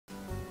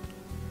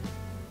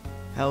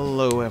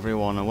Hello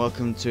everyone and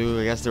welcome to,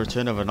 I guess, the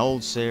return of an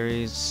old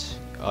series.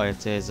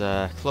 It is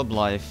Club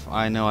Life.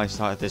 I know I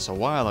started this a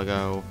while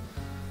ago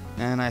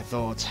and I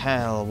thought,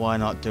 hell, why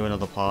not do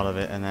another part of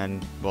it and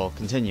then, well,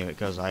 continue it,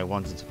 because I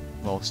wanted to,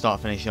 well, start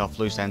finishing off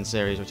Loose End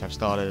series, which I've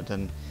started,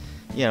 and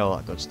yeah, all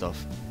that good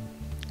stuff.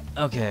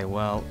 Okay,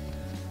 well,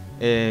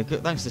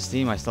 thanks to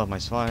Steam I still have my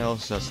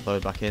files, so let's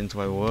load back into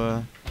where we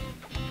were.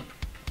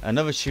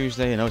 Another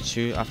Tuesday,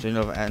 after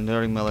another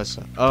nerding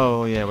Melissa.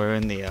 Oh yeah, we're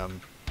in the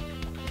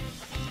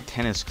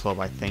tennis club,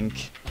 I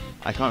think.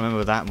 I can't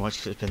remember that much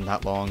because it's been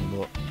that long,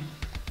 but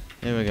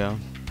here we go.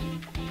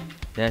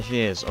 There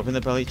she is, up in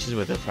the bleachers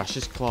with her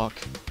precious clock.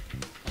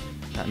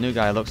 That new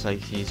guy looks like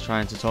he's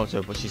trying to talk to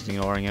her, but she's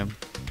ignoring him.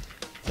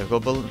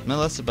 Typical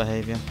Melissa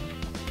behaviour.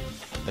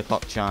 The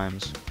clock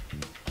chimes.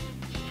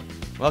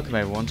 Welcome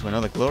everyone to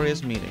another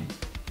glorious meeting.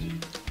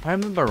 If I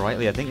remember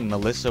rightly, I think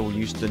Melissa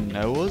used to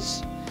know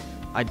us.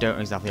 I don't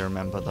exactly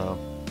remember though.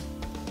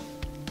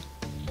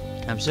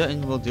 I'm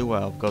certain we'll do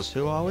well, because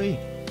who are we?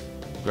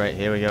 Great,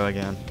 here we go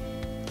again.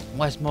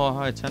 Westmore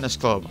High Tennis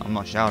Club. I'm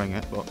not shouting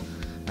it, but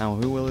now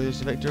who will lose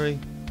the victory?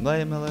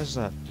 Lady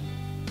Melissa.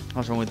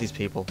 What's wrong with these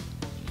people?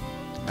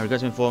 I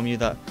regret to inform you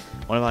that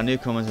one of our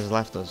newcomers has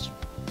left us.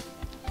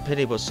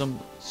 Pity, but some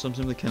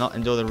simply cannot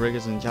endure the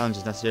rigors and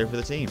challenges necessary for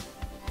the team.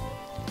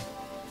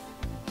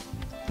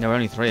 There are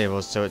only 3 of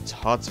us, so it's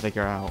hard to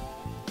figure out.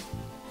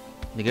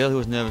 The girl who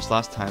was nervous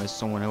last time is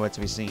somewhere nowhere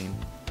to be seen.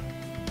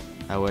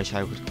 I wish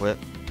I could quit.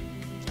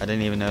 I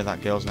didn't even know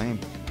that girl's name.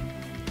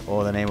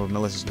 Or the name of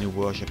Melissa's new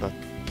worshipper.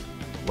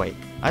 Wait,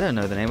 I don't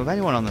know the name of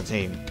anyone on the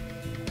team.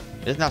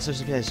 Isn't that supposed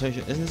to be a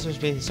social? Isn't this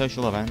supposed to be a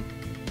social event?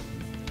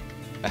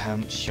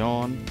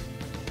 Sean.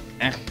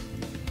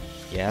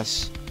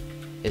 Yes.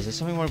 Is there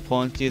something more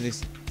important to you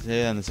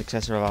than the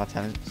successor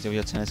of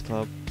your tennis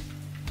club?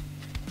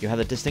 You have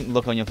a distinct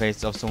look on your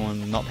face of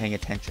someone not paying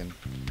attention.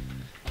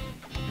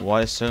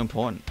 Why is so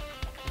important?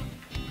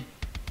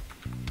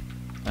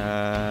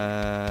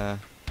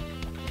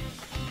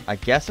 I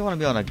guess I want to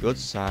be on a good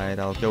side.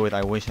 I'll go with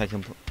I wish I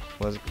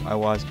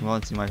was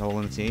convincing my whole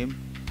in the team.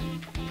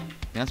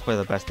 That's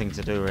probably the best thing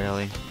to do,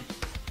 really.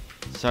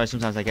 Sorry,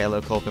 sometimes I get a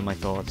little caught up in my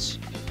thoughts.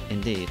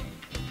 Indeed.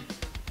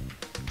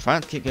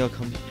 Try to keep your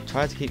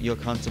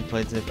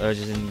contemplative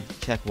urges in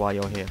check while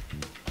you're here,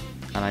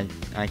 and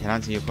I can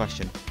answer your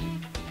question.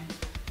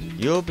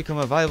 You'll become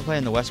a valuable player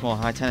in the Westmore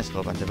High Tennis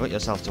Club and devote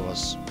yourself to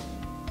us.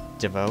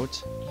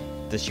 Devote?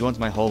 Does she want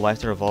my whole life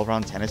to revolve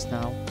around tennis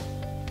now?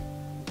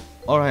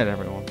 Alright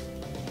everyone.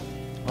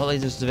 What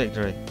leads us to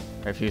victory?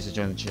 I refuse to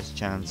join the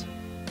chant.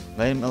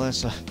 Lady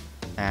Melissa.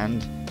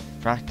 And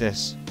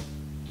practice.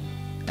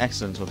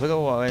 Excellent, we'll pick up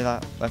what we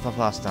left off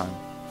last time.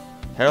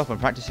 Head up and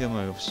practice your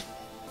moves.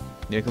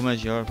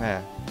 Newcomers, you're a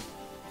pair.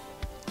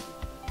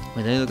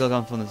 With a little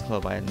gone from the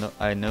club,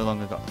 I no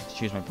longer got to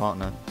choose my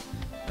partner.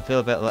 I feel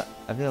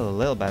a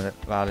little bad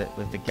about it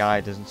with the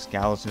guy doesn't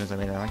scowl as soon as I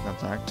made eye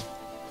contact.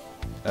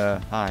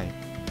 Hi.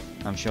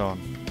 I'm Sean.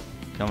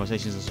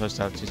 Conversations are supposed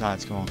to have 2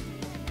 sides, come on.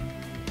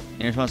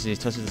 In response to these,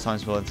 touches the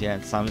tennis ball at the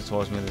end, slams it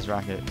towards me with his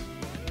racket.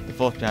 The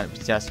fourth player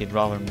suggests he'd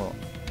rather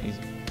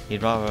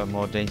a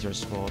more dangerous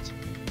sport.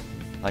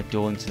 Like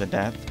dueling to the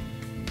death.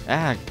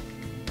 Ag!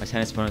 My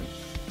tennis opponent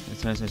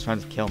is trying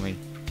to kill me.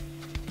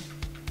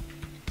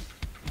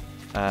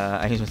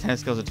 I use my tennis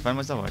skills to defend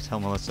myself, or I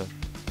tell Melissa.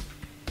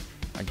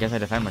 I guess I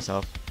defend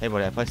myself. Hey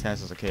buddy, I played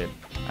tennis as a kid.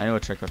 I know a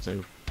trick or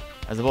two.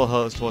 As the ball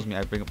hurls towards me,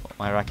 I bring up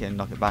my racket and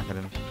knock it back at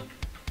him.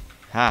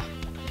 Ha!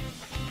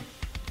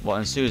 What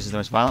ensues is the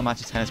most violent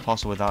match of tennis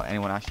possible without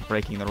anyone actually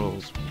breaking the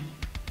rules.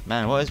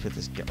 Man, what's with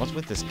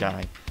this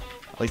guy?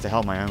 At least I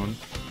held my own.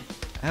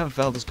 I haven't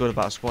felt this good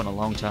about a sport in a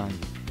long time.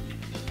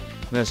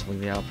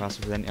 Mercifully, I'll pass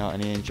without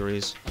any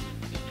injuries.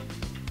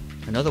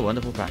 Another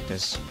wonderful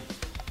practice.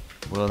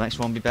 Will the next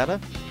one be better?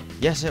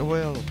 Yes, it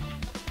will!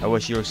 I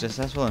wish you a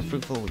successful and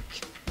fruitful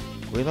week.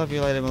 We love you,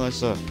 Lady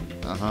Melissa.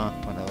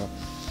 Whatever.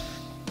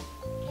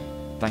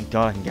 Thank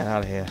God I can get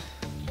out of here.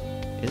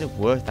 Is it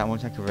worth that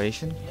much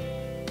aggravation?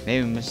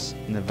 Maybe Miss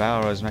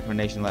Navarro's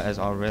recommendation letters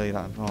are really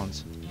that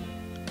important.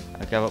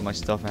 I gather up my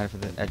stuff and head for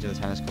the edge of the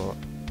tennis court.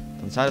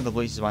 On the side of the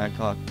bleachers by a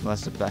car,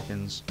 Melissa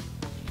beckons.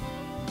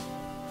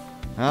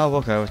 I'll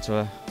walk over to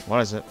her. What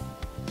is it?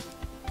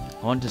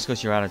 I want to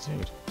discuss your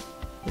attitude.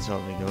 This ought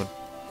to be good.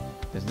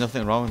 There's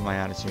nothing wrong with my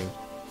attitude.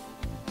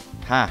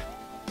 Ha!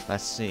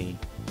 Let's see.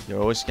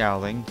 You're always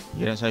scowling,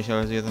 you don't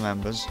socialize with the other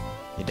members,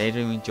 you're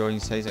daydreaming during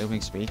today's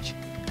opening speech,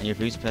 and you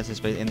refuse to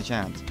participate in the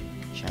chant.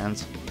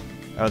 Chant?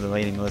 Oh, the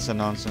Lady Melissa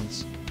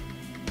nonsense.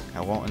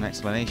 I want an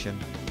explanation.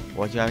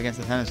 What do you have against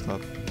the tennis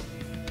club?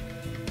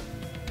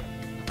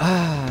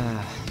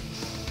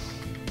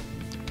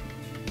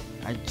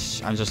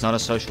 I'm just not a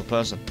social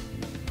person.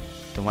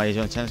 Then why did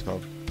you join the tennis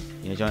club?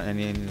 You didn't join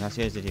any last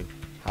years, did you?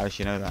 How does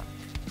she know that?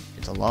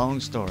 It's a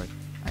long story.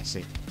 I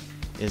see.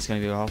 Is this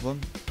going to be a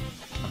problem?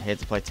 I'm here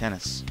to play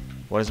tennis.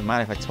 What does it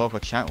matter if I talk or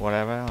chant or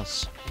whatever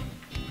else?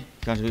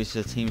 It contributes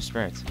to the team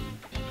spirit.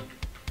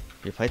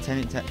 We play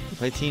team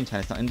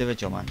tennis, not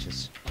individual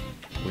matches.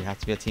 We have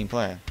to be a team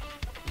player.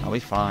 I'll be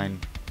fine.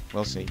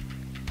 We'll see.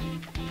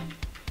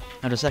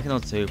 After a second or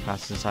two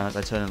passes in silence,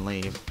 I turn and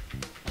leave.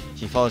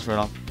 She follows for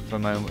a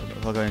moment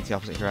before going in the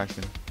opposite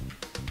direction.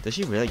 Does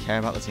she really care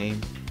about the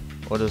team?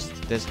 Or does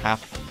this have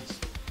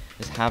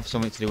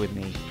something to do with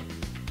me?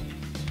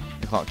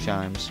 The clock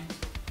chimes.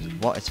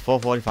 What? It's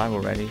 4:45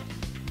 already?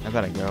 I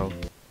better go.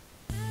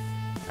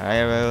 I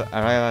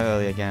arrive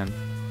early again.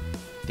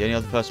 The only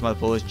other person by the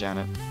pool is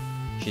Janet.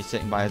 She's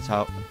sitting by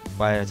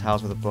her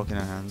towels with a book in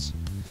her hands.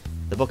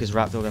 The book is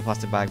wrapped up in a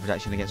plastic bag,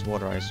 protection against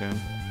water, I assume.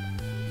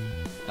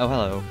 Oh,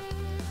 hello.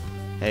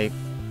 Hey.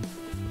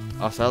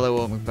 Othello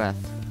or Macbeth?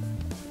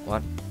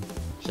 What?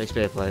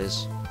 Shakespeare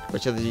plays.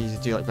 Which of these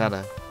do you like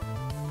better?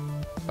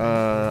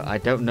 I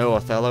don't know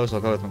Othello, so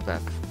I'll go with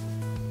Macbeth.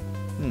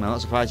 I'm not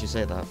surprised you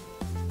say that.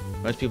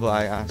 Most people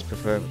I ask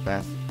prefer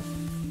Macbeth,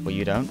 but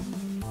you don't?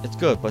 It's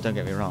good, but don't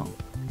get me wrong.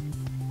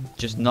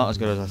 Just not as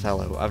good as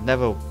Othello. I've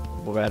never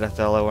read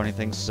Othello or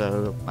anything,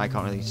 so I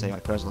can't really say my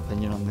personal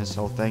opinion on this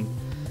whole thing.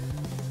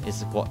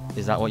 Is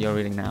that what you're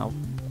reading now?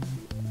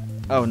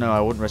 Oh no,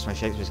 I wouldn't risk my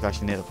Shakespeare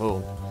collection near the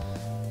pool.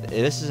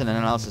 This is an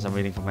analysis I'm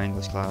reading from my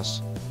English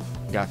class.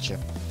 Gotcha.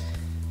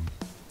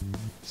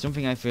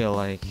 Sometimes I feel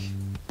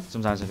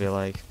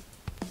like...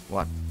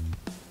 What?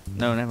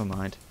 No, never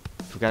mind.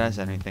 Forget I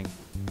said anything.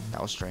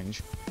 That was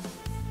strange.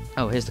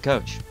 Oh, here's the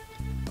coach.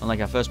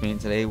 Unlike our first meeting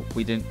today,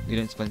 we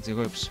didn't split into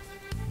groups.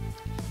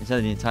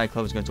 Instead, the entire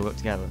club is going to work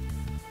together.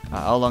 Our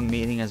hour-long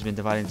meeting has been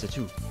divided into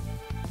two.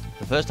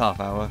 The first half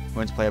hour, we're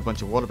going to play a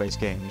bunch of water-based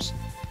games.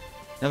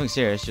 Nothing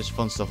serious, just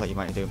fun stuff like you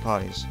might do in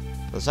parties.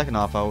 For the second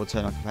half hour, we'll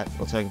turn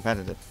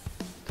competitive.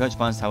 Coach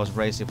plans to have us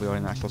race if we were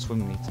in an actual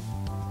swim meet.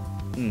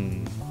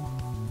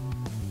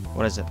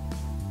 What is it?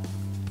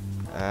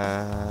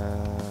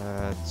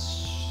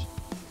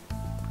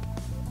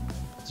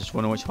 Just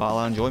wondering which part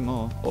I'll enjoy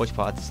more, or which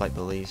part I dislike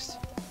the least.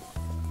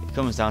 It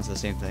comes down to the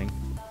same thing.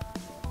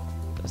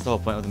 That's the whole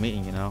point of the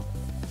meeting, you know.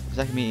 The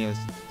second meeting of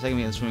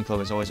the swimming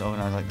club is always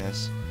organised like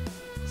this.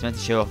 It's meant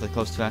to show off the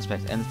close two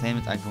aspects,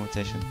 entertainment and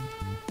competition.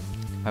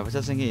 By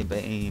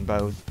participating in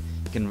both,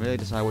 you can really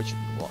decide which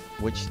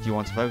do you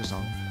want to focus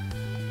on.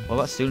 What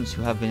about students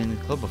who have been in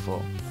the club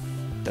before?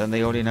 Don't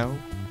they already know?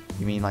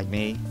 You mean like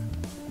me?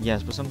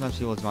 Yes, but sometimes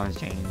people's minds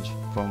change.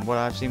 From what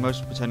I've seen,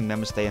 most returning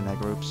members stay in their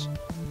groups.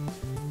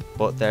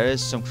 But there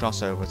is some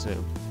crossover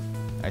too.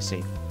 I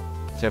see.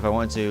 So if I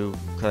wanted to,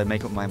 could I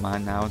make up my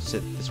mind now and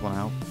sit this one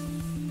out?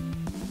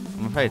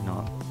 I'm afraid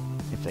not.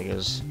 It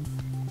figures.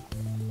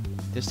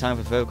 This time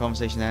for further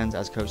conversation ends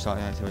as coach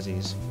starting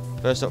activities.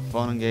 First up,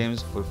 fun and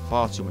games with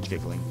far too much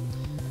giggling.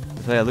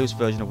 We play a loose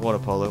version of water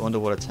polo,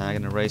 underwater tag,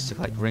 and a race to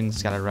collect rings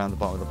scattered around the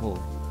bottom of the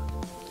pool.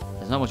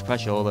 There's not much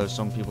pressure, although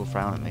some people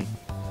frown at me.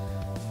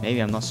 Maybe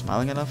I'm not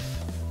smiling enough?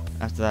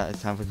 After that,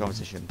 it's time for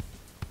competition.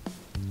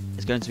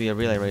 It's going to be a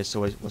relay race,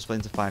 so we're split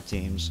into 5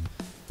 teams.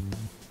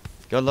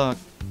 Good luck!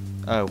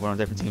 Oh, we're on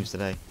different teams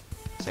today.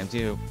 Same to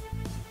you.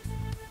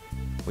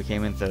 We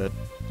came in third.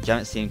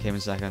 Janet's team came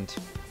in second.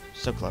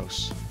 So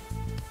close.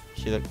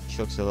 She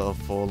looks a little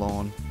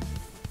forlorn.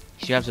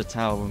 She grabs her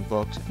towel and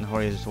book and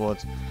hurries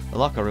towards the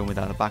locker room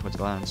without a backwards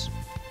glance.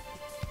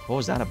 What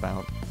was that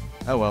about?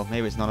 Oh well,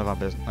 maybe it's none of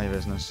my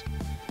business.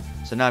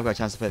 So now I've got a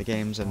chance to play the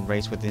games and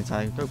race with the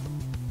entire group.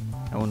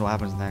 I wonder what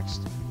happens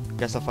next.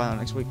 Guess I'll find out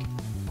next week.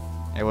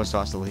 Everyone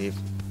starts to leave.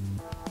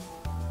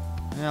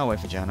 Yeah, I'll wait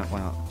for Janet, why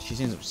not? She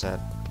seems upset.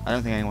 I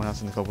don't think anyone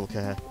else in the club will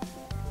care.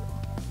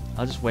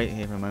 I'll just wait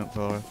here for a moment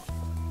for her.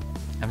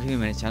 After a few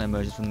minutes, Janet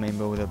emerges from the main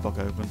door with her book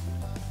open.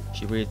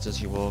 She reads as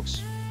she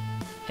walks.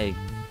 Hey.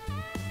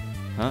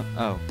 Huh?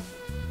 Oh.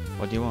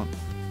 What do you want?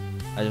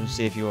 I just want to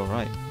see if you're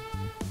alright.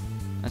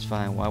 That's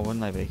fine, why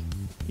wouldn't I be?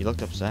 You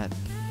looked upset.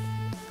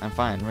 I'm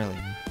fine, really.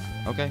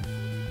 Okay.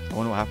 I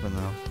wonder what happened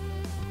though.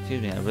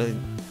 Excuse me,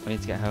 I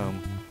need to get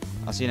home.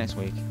 I'll see you next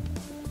week.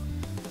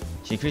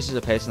 She increases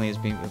her pace and leaves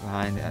me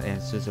behind at the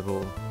entrance to the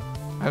pool.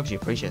 I hope she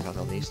appreciates that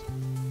at least.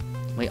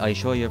 Wait, are you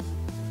sure you're...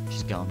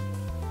 She's gone.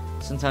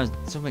 Sometimes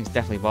something's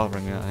definitely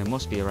bothering her and it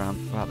must be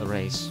about the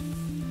race.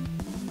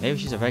 Maybe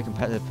she's a very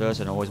competitive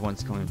person and always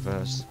wants to come in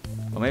first.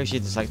 Or maybe she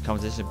dislikes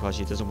competition because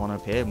she doesn't want to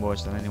appear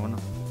worse than anyone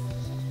else.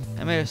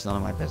 And maybe it's none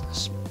of my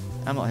business.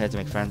 I'm not here to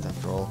make friends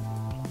after all.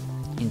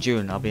 In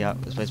June, I'll be out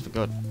of this place for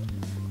good.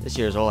 This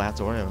year is all I have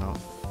to worry about.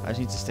 I just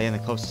need to stay in the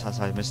clubs to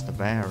satisfy Mr.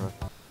 Bearer.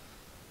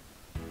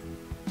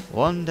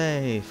 One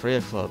day, free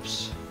of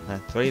clubs. A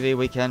 3D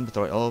weekend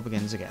before it all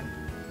begins again.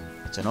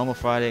 It's a normal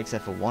Friday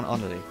except for one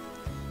oddity.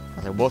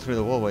 As I walk through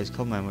the hallways,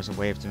 club members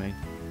wave to me.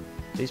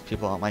 These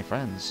people aren't my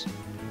friends.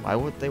 Why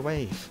would they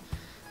wave?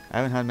 I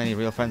haven't had many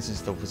real friends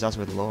since the disaster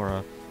with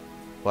Laura,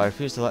 but I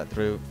refuse to let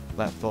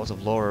thoughts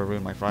of Laura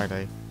ruin my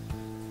Friday.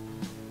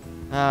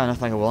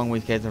 Nothing like a long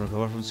weekend to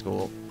recover from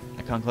school.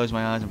 I can't close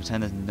my eyes and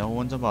pretend there's no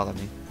one to bother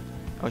me.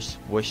 I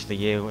wish the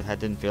year ahead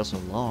didn't feel so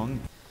long.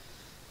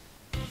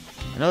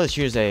 Another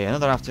Tuesday,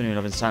 another afternoon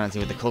of insanity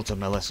with the cult of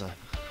Melissa.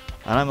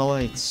 And I'm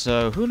late,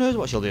 so who knows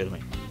what she'll do to me.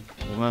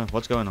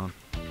 What's going on?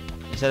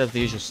 Instead of the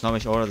usual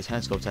snobbish aura, the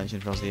tennis club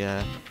tension fills the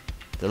air.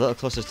 The little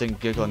clusters didn't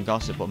giggle and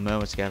gossip, but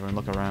murmur together and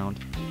look around.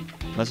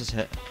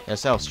 Melissa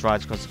herself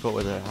strides across the court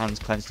with her hands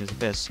clenched into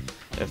fists,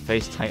 her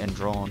face tight and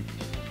drawn.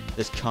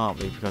 This can't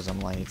be because I'm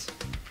late.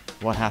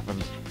 What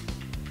happened?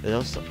 They're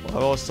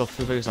all still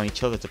too focused on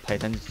each other to pay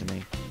attention to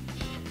me.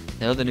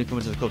 The other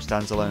newcomer to the club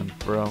stands alone,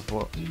 brow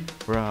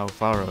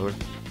furrowed.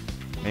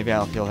 Maybe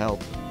I'll feel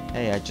help.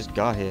 Hey, I just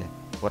got here.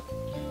 What?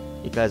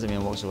 He glares at me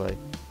and walks away.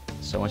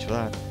 So much for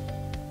that.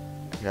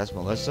 That's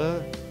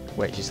Melissa?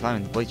 Wait, she's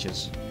climbing the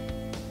bleachers.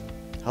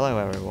 Hello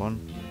everyone.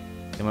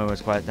 The moment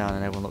is quiet down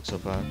and everyone looks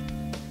up at her.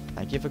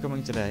 Thank you for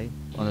coming today.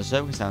 Under the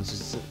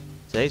circumstances,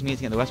 today's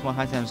meeting at the Westmore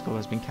High Tennis Club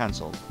has been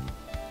cancelled.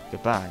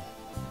 Goodbye.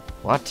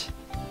 What?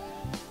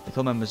 The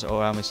club members all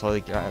around me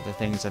slowly get out of their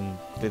things and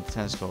leave the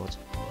tennis court.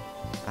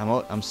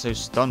 I'm so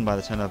stunned by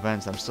the turn of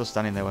events, I'm still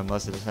standing there when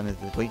Melissa descended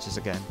to the bleachers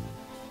again.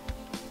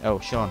 Oh,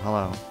 Sean,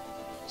 hello.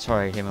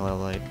 Sorry I came a little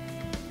late.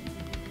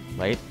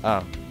 Late?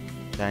 Oh.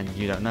 Then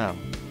you don't know.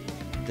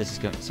 This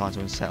is starting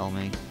to unsettle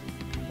me.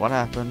 What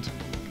happened?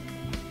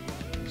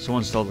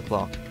 Someone stole the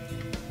clock.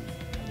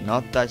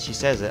 Not that she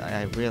says it,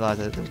 I realised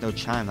that there was no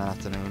chime that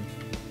afternoon.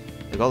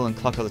 The golden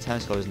clock of the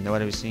tennis club is nowhere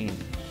to be seen.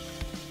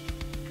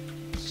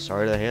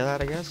 Sorry to hear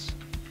that, I guess?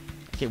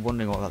 I keep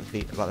wondering about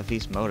the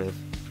thief's motive.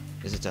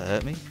 Is it to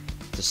hurt me?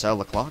 To sell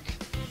the clock?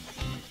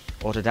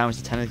 Or to damage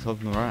the tennis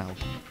club morale?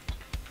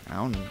 I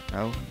don't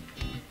know.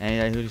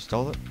 Any idea who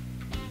stole it?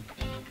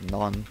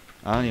 None.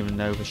 I don't even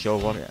know for sure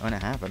when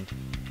it happened.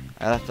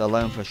 I left it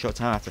alone for a short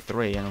time after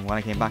 3, and when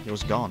I came back it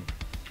was gone.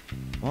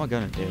 What am I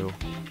going to do?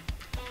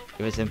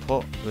 If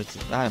it's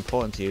that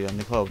important to you and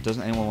the club,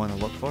 doesn't anyone want to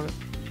look for it?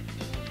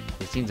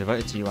 They seem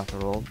devoted to you after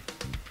all.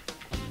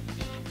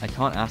 I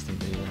can't ask them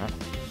to do that.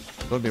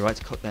 It would be right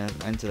to cut them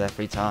into their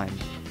free time.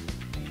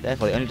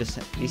 Therefore, the only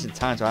decent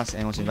time to ask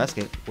anyone to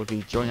investigate would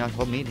be during our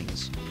club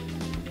meetings.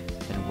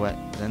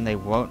 Then they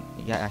won't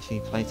actually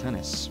play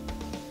tennis.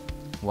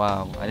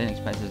 Wow, I didn't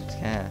expect her to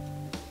care.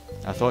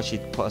 I thought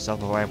she'd put herself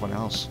before everyone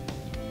else.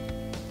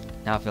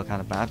 Now I feel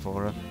kind of bad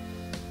for her.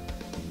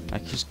 I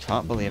just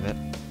can't believe it.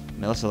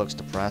 Melissa looks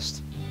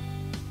depressed.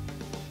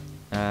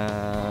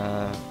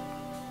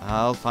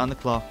 I'll find the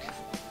clock.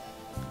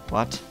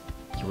 What?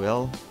 You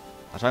will?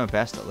 I'll try my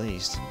best at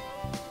least.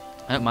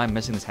 I don't mind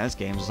missing the tennis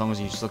games as long as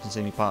you still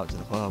consider me part of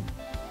the club.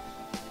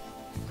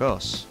 Of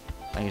course.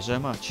 Thank you so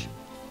much.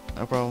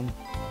 No problem.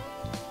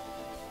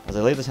 As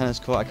I leave the tennis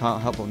court, I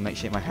can't help but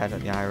shake my head at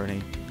the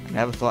irony. I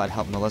never thought I'd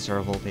help Melissa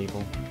of all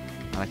people.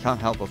 And I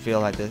can't help but feel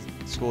like the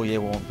school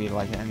year won't be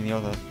like any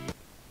other.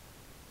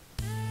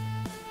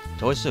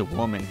 It's always so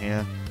warm in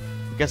here.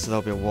 I guess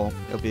it'll be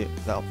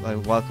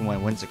welcome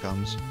when winter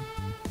comes.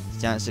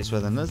 Janet sits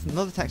with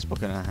another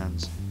textbook in her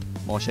hands.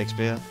 More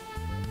Shakespeare.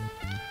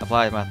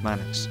 Applied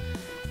mathematics.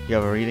 You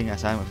have a reading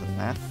assignment for the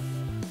math?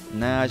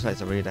 Nah, I just like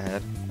to read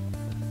ahead.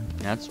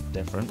 That's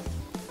different.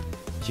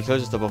 She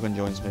closes the book and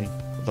joins me.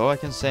 Although I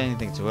can say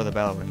anything to her, the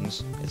bell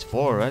rings. It's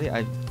 4 already?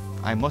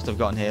 I must have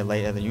gotten here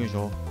later than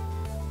usual.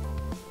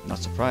 Not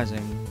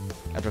surprising.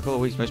 After a couple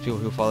of weeks, most people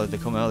who followed the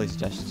come early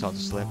suggestion start to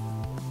slip.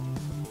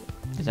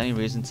 Is there any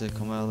reason to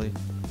come early?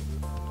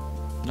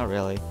 Not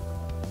really.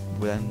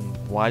 Then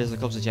why does the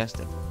club suggest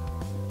it?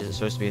 Is it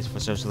supposed to be for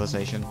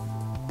socialization?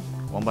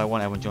 One by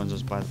one, everyone joins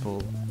us by the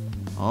pool.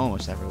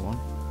 Almost everyone.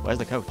 Where's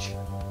the coach?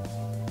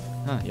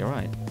 Huh, you're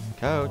right.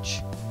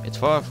 Coach! It's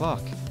 4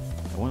 o'clock.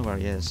 I wonder where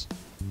he is.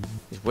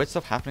 Is weird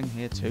stuff happening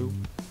here too?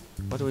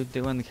 What do we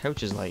do when the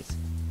coach is late?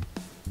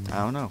 I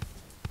don't know.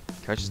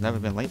 The coach has never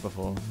been late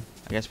before.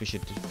 I guess we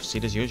should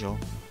proceed as usual.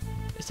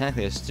 It's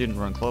technically a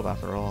student-run club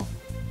after all.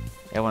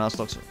 Everyone else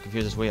looks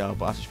confused as we are,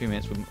 but after a few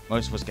minutes,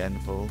 most of us get in the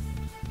pool.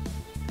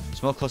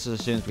 Small clusters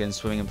of students begin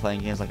swimming and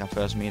playing games like our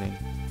first meeting.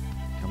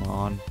 Come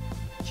on.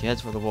 She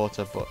heads for the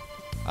water, but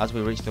as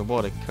we reach the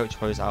water, Coach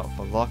hurries out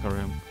for the locker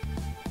room.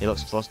 He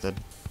looks flustered.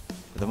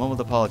 With a mumbled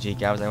apology, he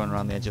gathers everyone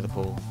around the edge of the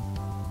pool.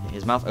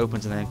 His mouth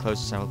opens and then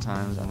closes several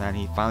times, and then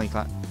he finally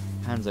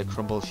hands a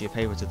crumpled sheet of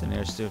paper to the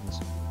nearest students.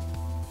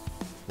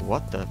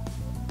 What the?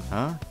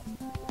 Huh?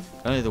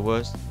 Only the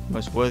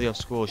most worthy of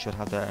schools should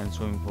have their own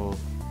swimming pool.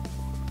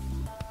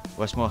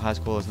 Westmore High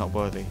School is not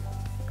worthy.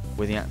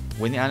 When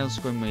the annual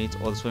swim meet,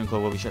 or the swimming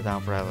club will be shut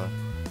down forever.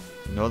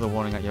 Ignore the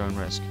warning at your own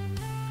risk.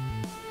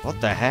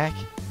 What the heck?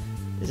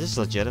 Is this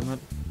legitimate?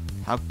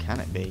 How can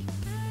it be?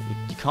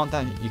 You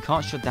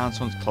can't shut down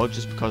someone's club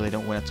just because they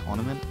don't win a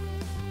tournament.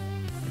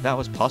 If that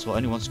was possible,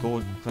 only one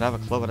school could have a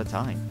club at a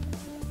time.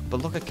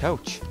 But look at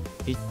Coach.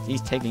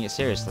 He's taking it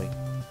seriously.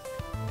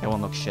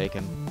 Everyone looks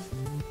shaken.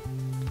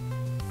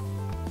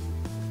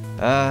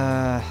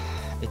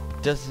 It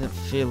doesn't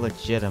feel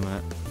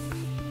legitimate.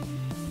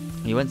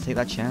 You wouldn't take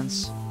that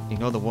chance?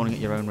 Ignore the warning at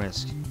your own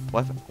risk.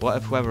 What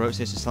if whoever wrote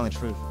this is telling the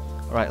truth?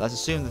 Alright, let's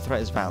assume the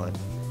threat is valid.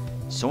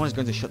 Someone is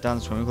going to shut down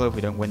the swimming club if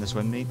we don't win the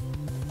swim meet?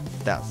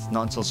 That's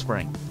not until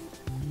spring.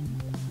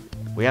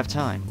 We have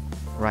time.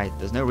 Right,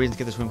 there's no reason to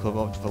give the swim club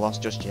up for loss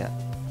just yet.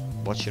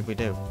 What should we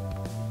do?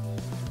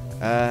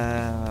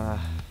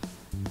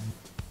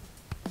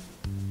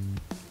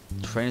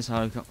 Train as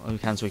hard as we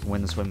can so we can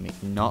win the swim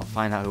meet, not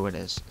find out who it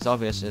is. It's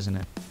obvious, isn't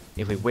it?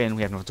 If we win,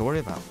 we have nothing to worry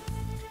about.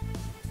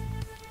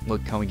 Well,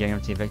 can we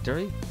guarantee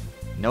victory?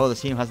 No other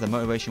team has the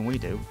motivation we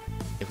do.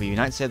 If we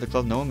unite to save the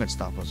club, no one can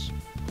stop us.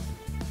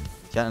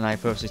 Janet and I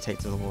purposely take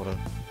to the water.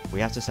 We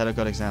have to set a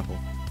good example.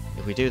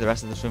 If we do, the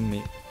rest of the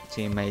swim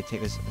team may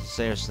take this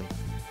seriously.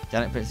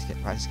 Janet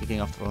practices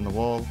kicking off from the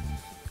wall.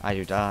 I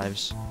do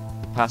dives.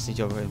 We pass each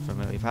other in a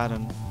familiar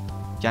pattern.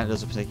 Janet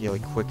does a particularly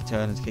quick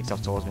turn and kicks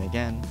off towards me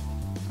again.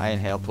 I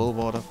inhale pool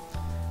water.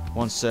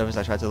 Once surfaced,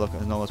 I try to look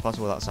as normal as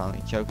possible without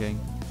silently choking.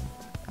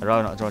 I'd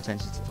rather not draw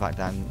attention to the fact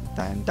that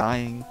I'm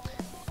dying.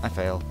 I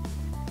fail.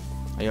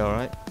 Are you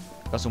alright?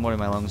 Got some water in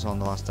my lungs on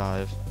the last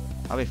dive.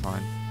 I'll be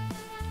fine.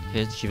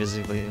 She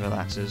visibly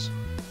relaxes.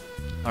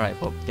 Alright,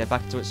 but get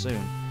back to it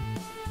soon.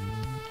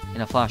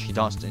 In a flash, she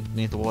darts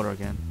beneath the water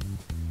again.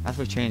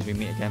 After we've changed, we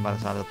meet again by the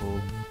side of the pool.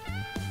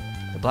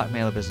 The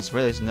blackmailer business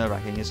really is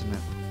nerve-wracking, isn't it?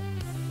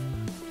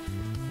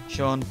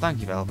 Sean, thank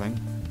you for helping.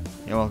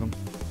 You're welcome.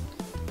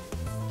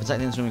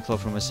 Protecting the swimming club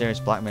from a serious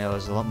blackmailer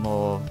is a lot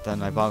more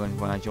than I bargained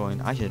when I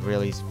joined. I should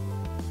really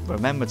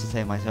remember to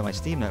turn my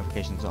Steam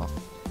notifications off.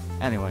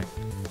 Anyway,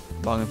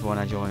 bargained for when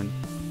I joined.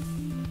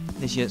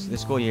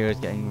 This school year is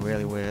getting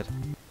really weird.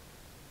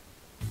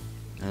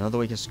 Another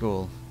week of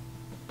school.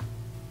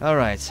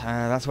 Alright,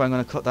 that's why I'm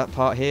going to cut that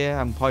part here.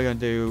 I'm probably going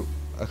to do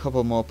a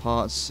couple more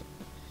parts.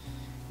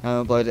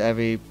 I'll upload it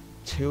every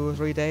 2 or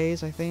 3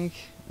 days, I think.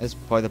 It's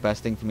probably the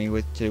best thing for me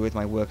to do with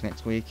my work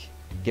next week,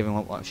 given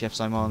what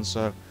shifts I'm on.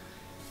 So,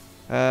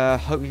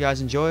 hope you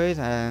guys enjoyed,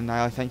 and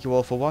I thank you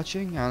all for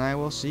watching, and I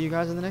will see you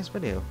guys in the next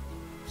video.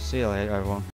 See you later, everyone.